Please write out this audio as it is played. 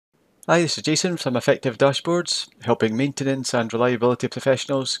Hi, this is Jason from Effective Dashboards, helping maintenance and reliability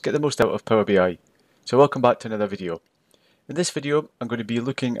professionals get the most out of Power BI. So welcome back to another video. In this video, I'm going to be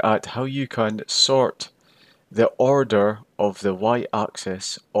looking at how you can sort the order of the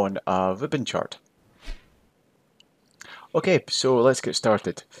y-axis on a ribbon chart. Okay, so let's get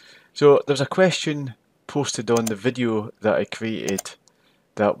started. So there's a question posted on the video that I created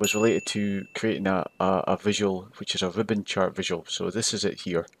that was related to creating a visual, which is a ribbon chart visual. So this is it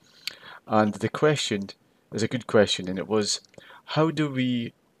here. And the question is a good question, and it was, how do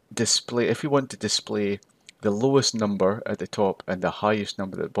we display, if we want to display the lowest number at the top and the highest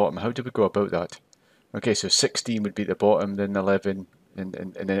number at the bottom, how do we go about that? Okay, so 16 would be at the bottom, then 11, and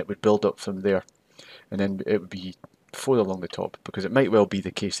then it would build up from there. And then it would be 4 along the top, because it might well be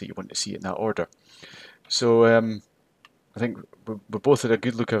the case that you want to see it in that order. So I think we both had a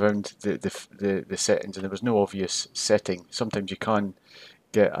good look around the settings, and there was no obvious setting. Sometimes you can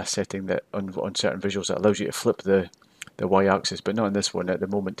get a setting that on certain visuals that allows you to flip the y-axis, but not in this one at the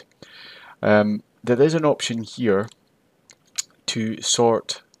moment. There is an option here to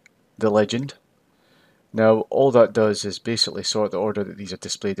sort the legend. Now all that does is basically sort the order that these are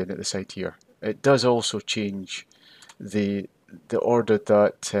displayed in at the side here. It does also change the order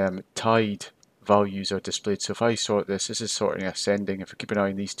that tied values are displayed. So if I sort this is sorting ascending. If we keep an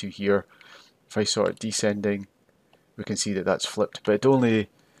eye on these two here, if I sort descending, we can see that that's flipped, but it only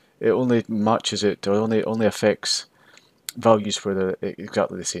matches it, or only affects values where they're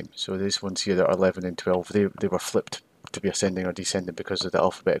exactly the same. So these ones here that are 11 and 12, they were flipped to be ascending or descending because of the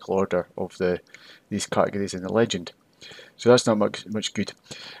alphabetical order of these categories in the legend. So that's not much good.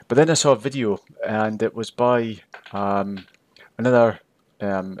 But then I saw a video, and it was by another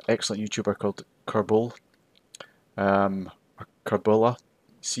excellent YouTuber called Curbal, Curbala,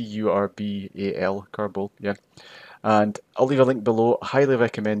 C-U-R-B-A-L, Curbal, yeah. And I'll leave a link below. I highly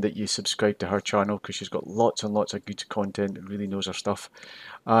recommend that you subscribe to her channel because she's got lots and lots of good content and really knows her stuff.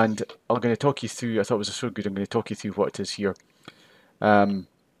 And I'm going to talk you through, I thought it was so good, I'm going to talk you through what it is here.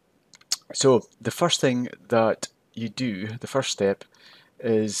 So the first thing that you do, the first step,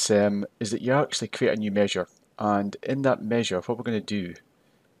 is that you actually create a new measure. And in that measure, what we're going to do,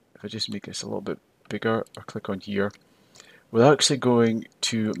 if I just make this a little bit bigger or click on here, we're actually going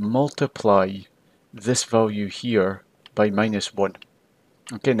to multiply this value here by -1.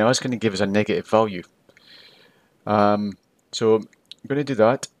 Okay, now that's going to give us a negative value. So I'm going to do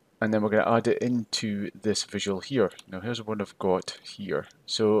that, and then we're going to add it into this visual here. Now here's one I've got here.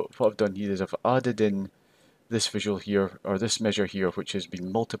 So what I've done here is I've added in this visual here, or this measure here, which has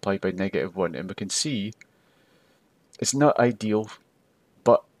been multiplied by -1, and we can see it's not ideal,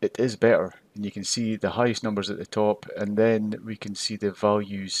 but it is better. And you can see the highest numbers at the top, and then we can see the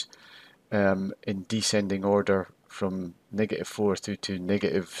values in descending order from -4 through to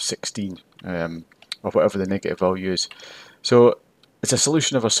 -16, or whatever the negative value is. So it's a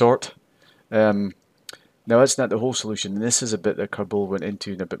solution of a sort. Now that's not the whole solution, and this is a bit that Kerbal went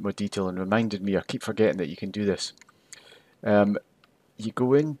into in a bit more detail and reminded me, I keep forgetting that you can do this. You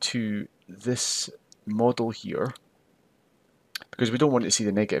go into this model here, because we don't want to see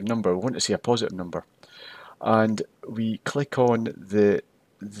the negative number, we want to see a positive number. And we click on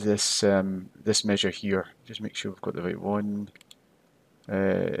this measure here. Just make sure we've got the right one.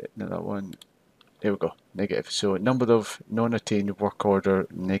 Not that one. There we go, negative. So number of non-attained work order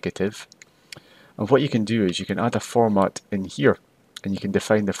negative. And what you can do is you can add a format in here, and you can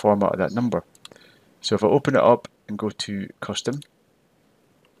define the format of that number. So if I open it up and go to custom,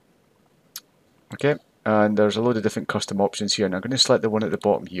 okay, and there's a load of different custom options here, and I'm going to select the one at the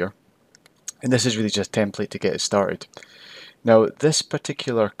bottom here, and this is really just a template to get it started. Now this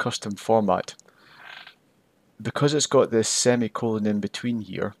particular custom format, because it's got this semicolon in between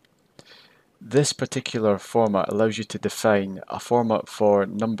here, this particular format allows you to define a format for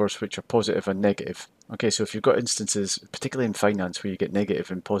numbers which are positive and negative. Okay, so if you've got instances, particularly in finance, where you get negative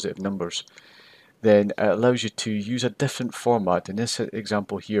and positive numbers, then it allows you to use a different format. In this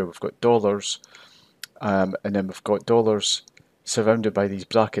example here, we've got dollars, and then we've got dollars surrounded by these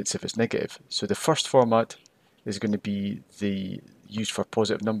brackets if it's negative. So the first format is going to be used for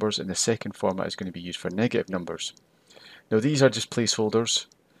positive numbers, and the second format is going to be used for negative numbers. Now these are just placeholders.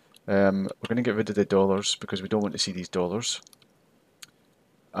 We're going to get rid of the dollars because we don't want to see these dollars.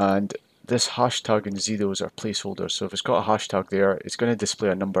 And this hashtag and zeros are placeholders. So if it's got a hashtag there, it's going to display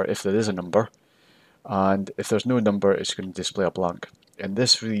a number if there is a number. And if there's no number, it's going to display a blank. And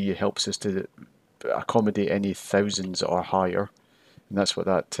this really helps us to accommodate any thousands or higher. And that's what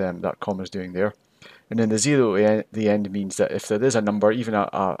that comma is doing there. And then the zero at the end means that if there is a number, even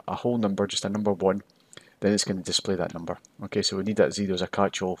a whole number, just a number 1, then it's going to display that number. Okay, so we need that 0 as a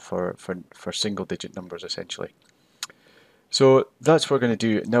catch-all for single digit numbers essentially. So that's what we're going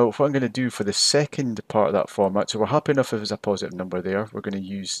to do. Now what I'm going to do for the second part of that format, so we're happy enough if there's a positive number there, we're going to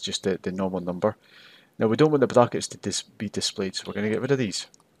use just the normal number. Now we don't want the brackets to be displayed, so we're going to get rid of these.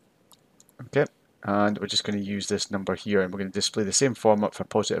 Okay, and we're just going to use this number here, and we're going to display the same format for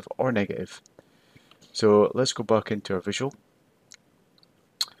positive or negative. So let's go back into our visual,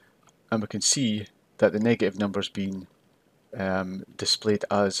 and we can see that the negative number's been displayed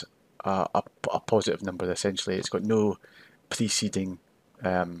as a positive number essentially. It's got no preceding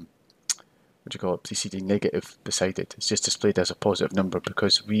preceding negative beside it. It's just displayed as a positive number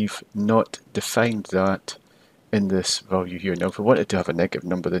because we've not defined that in this value here. Now if we wanted to have a negative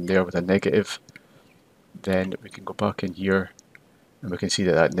number in there with a negative, then we can go back in here and we can see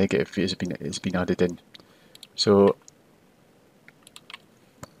that that negative has been added in. So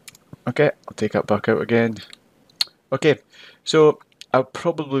okay, I'll take that back out again. Okay, so I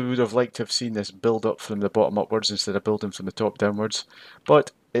probably would have liked to have seen this build up from the bottom upwards instead of building from the top downwards,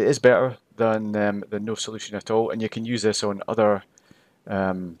 but it is better than no solution at all, and you can use this on other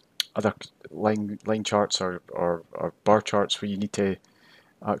other line charts or bar charts where you need to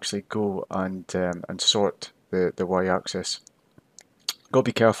actually go and sort the y-axis. Got to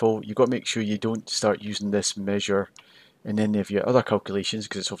be careful. You've got to make sure you don't start using this measure in any of your other calculations,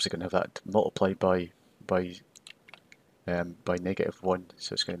 because it's obviously going to have that multiplied by -1,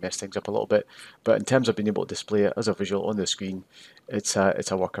 so it's going to mess things up a little bit. But in terms of being able to display it as a visual on the screen, it's a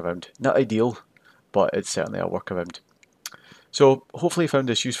workaround. Not ideal, but it's certainly a workaround. So hopefully you found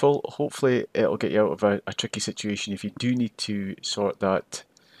this useful. Hopefully it'll get you out of a tricky situation if you do need to sort that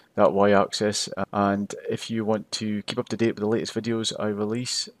y-axis. And if you want to keep up to date with the latest videos I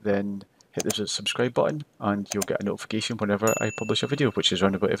release, then hit the subscribe button and you'll get a notification whenever I publish a video, which is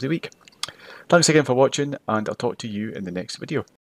around about every week. Thanks again for watching, and I'll talk to you in the next video.